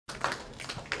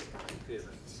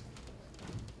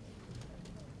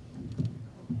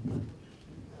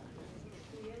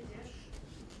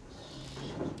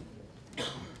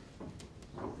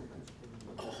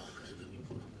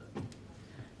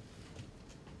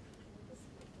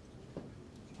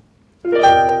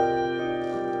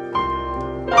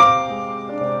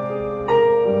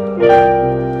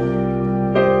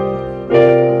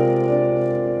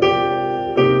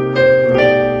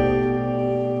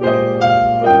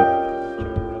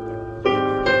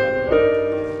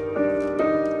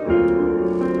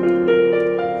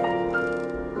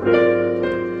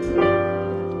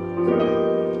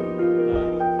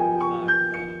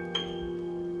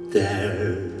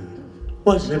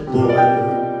Was a boy,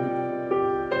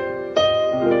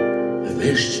 a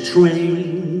very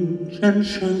strange,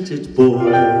 enchanted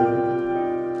boy.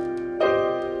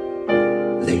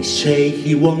 They say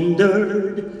he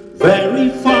wandered very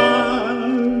far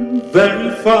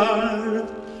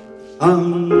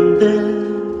on the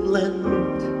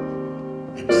land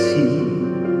and sea,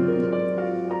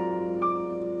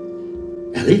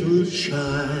 a little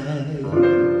shy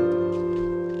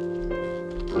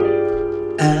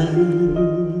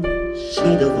and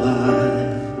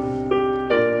shadow-eyed,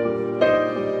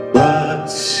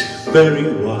 but very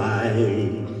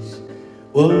wise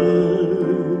was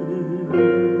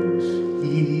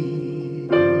he.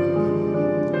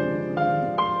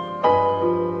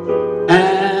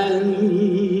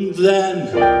 And then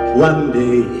one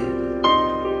day,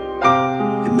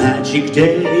 a magic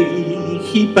day,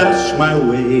 he passed my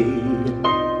way,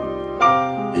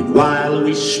 and while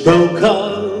we spoke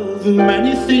of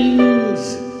many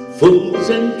things, fools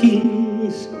and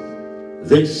kings,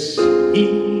 this he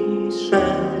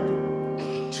said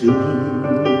to me: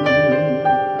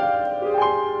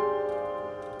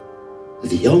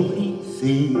 the only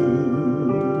thing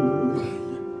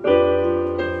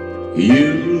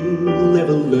you'll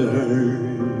ever learn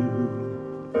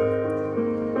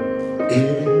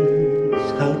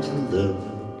is how to love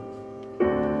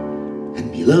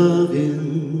and be loved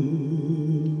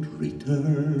in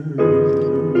return.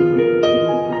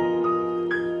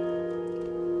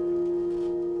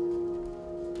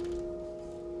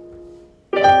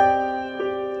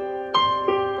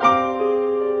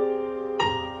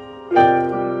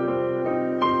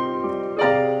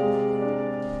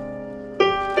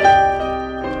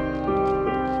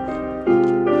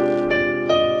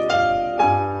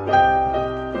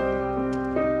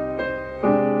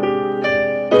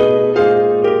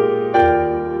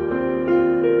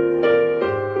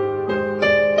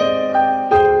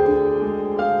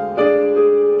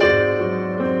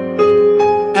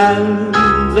 And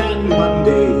then one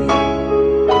day,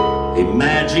 a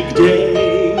magic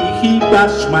day, he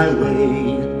passed my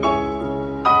way,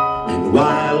 and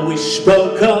while we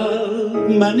spoke of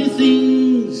many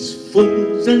things,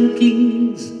 fools and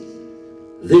kings,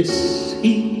 this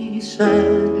he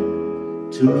said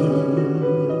to me: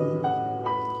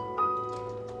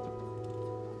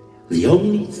 the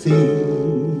only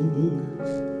thing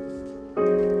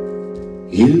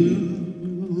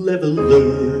you'll ever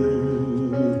learn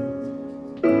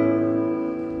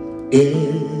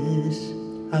is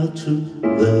how to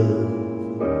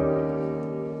love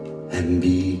and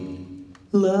be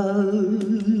loved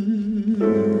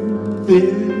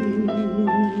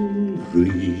in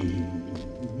return.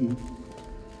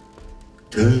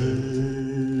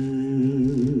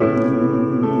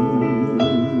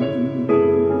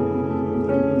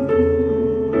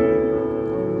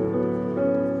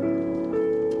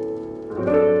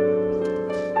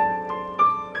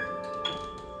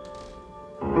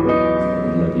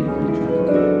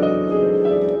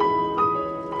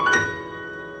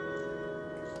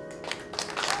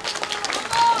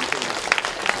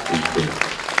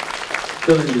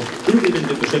 Drugi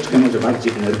będzie troszeczkę może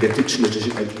bardziej energetyczny, czy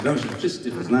się tak grozi,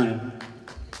 wszyscy to znają.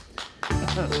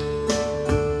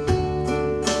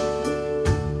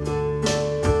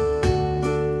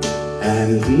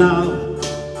 And now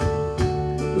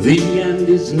the end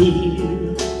is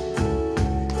near,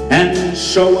 and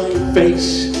so I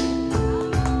face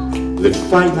the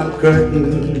final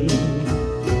curtain.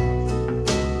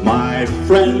 My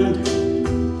friend,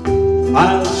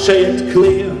 I'll say it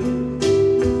clear,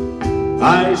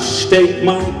 I state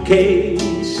my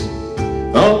case,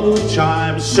 of which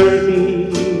I'm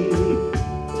certain.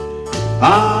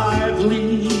 I've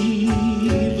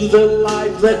lived a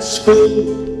life that's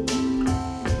full,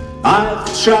 I've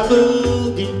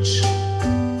traveled each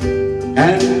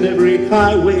and every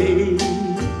highway,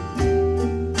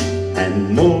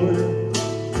 and more,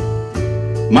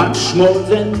 much more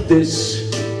than this,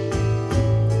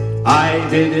 I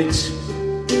did it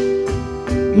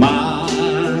my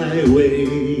way.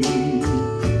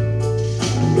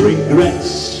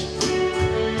 Regrets,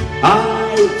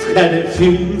 I've had a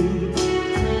few,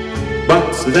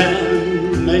 but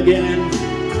then again,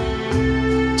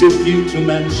 too few to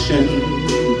mention.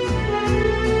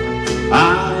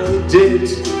 I did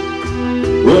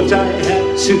what I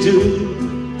had to do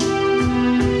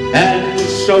and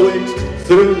saw it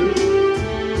through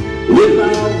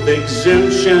without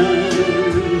exemption.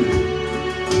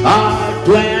 I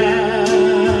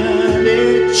planned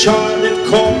a charted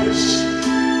course,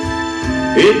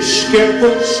 each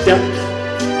careful step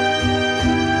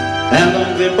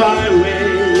along the byway,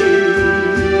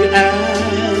 and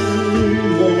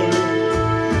more,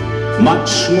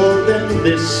 much more than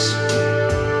this,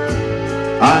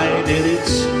 I did it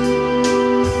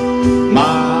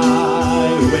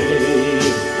my way.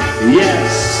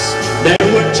 Yes, there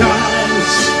were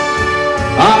times,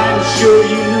 I'm sure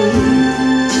you knew,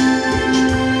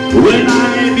 when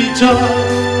I beat up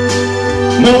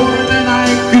more than I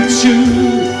could chew.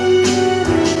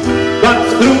 But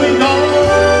through it all,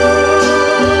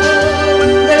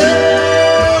 no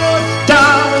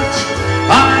doubt,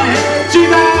 I had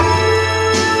it up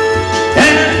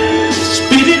and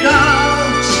spit it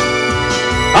out.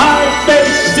 I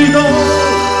faced it all,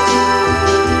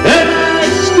 and I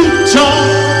stood tall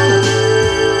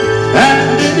and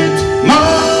did it my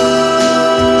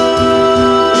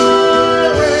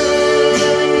way.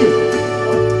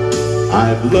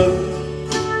 I've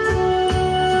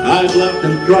loved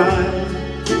and cried,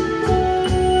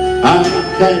 I've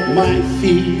had my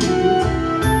fill,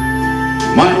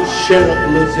 my share of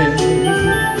losing,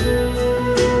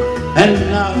 and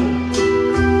now,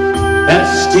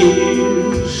 as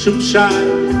tears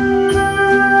subside,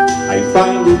 I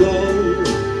find it all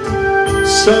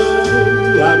so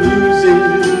amusing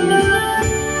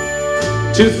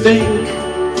to think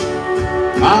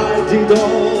I did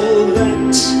all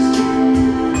that.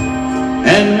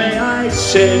 And may I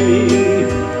say,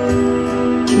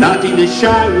 not in a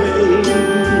shy way,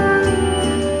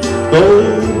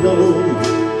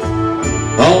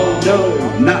 oh no,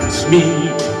 not me,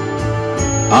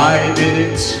 I did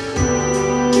it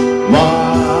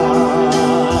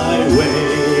my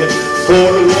way.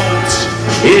 For what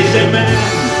is a man,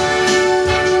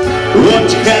 what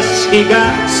has he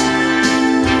got,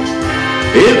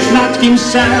 if not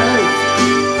himself,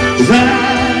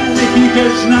 then he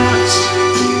has not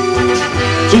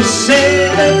to say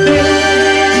the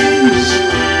things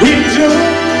he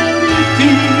truly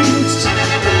thinks.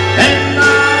 And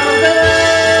now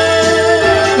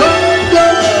they're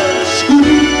going to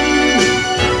school,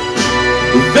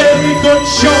 very good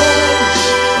shows,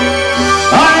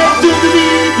 I took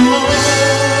the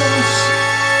blows,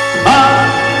 I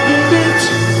did it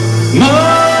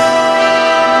my.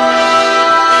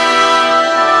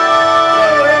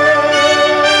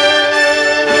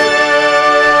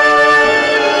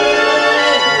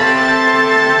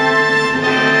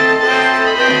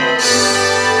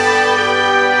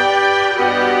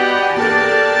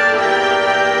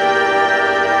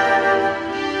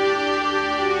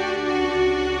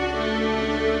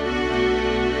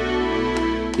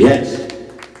 Yes,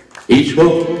 each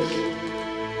was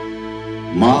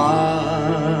my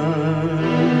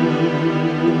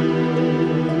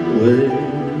way.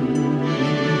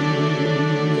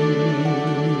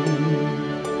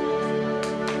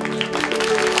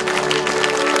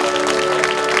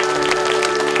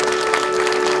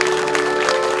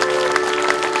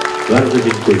 Bardzo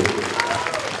dziękuję.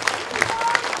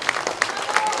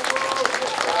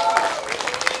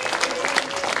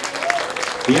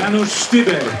 Janusz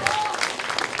Sztyber.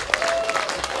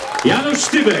 Janusz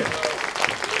Sztyber.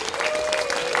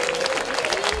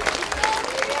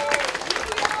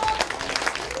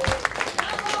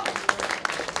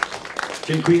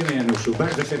 Dziękujemy, Januszu,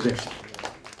 bardzo serdecznie.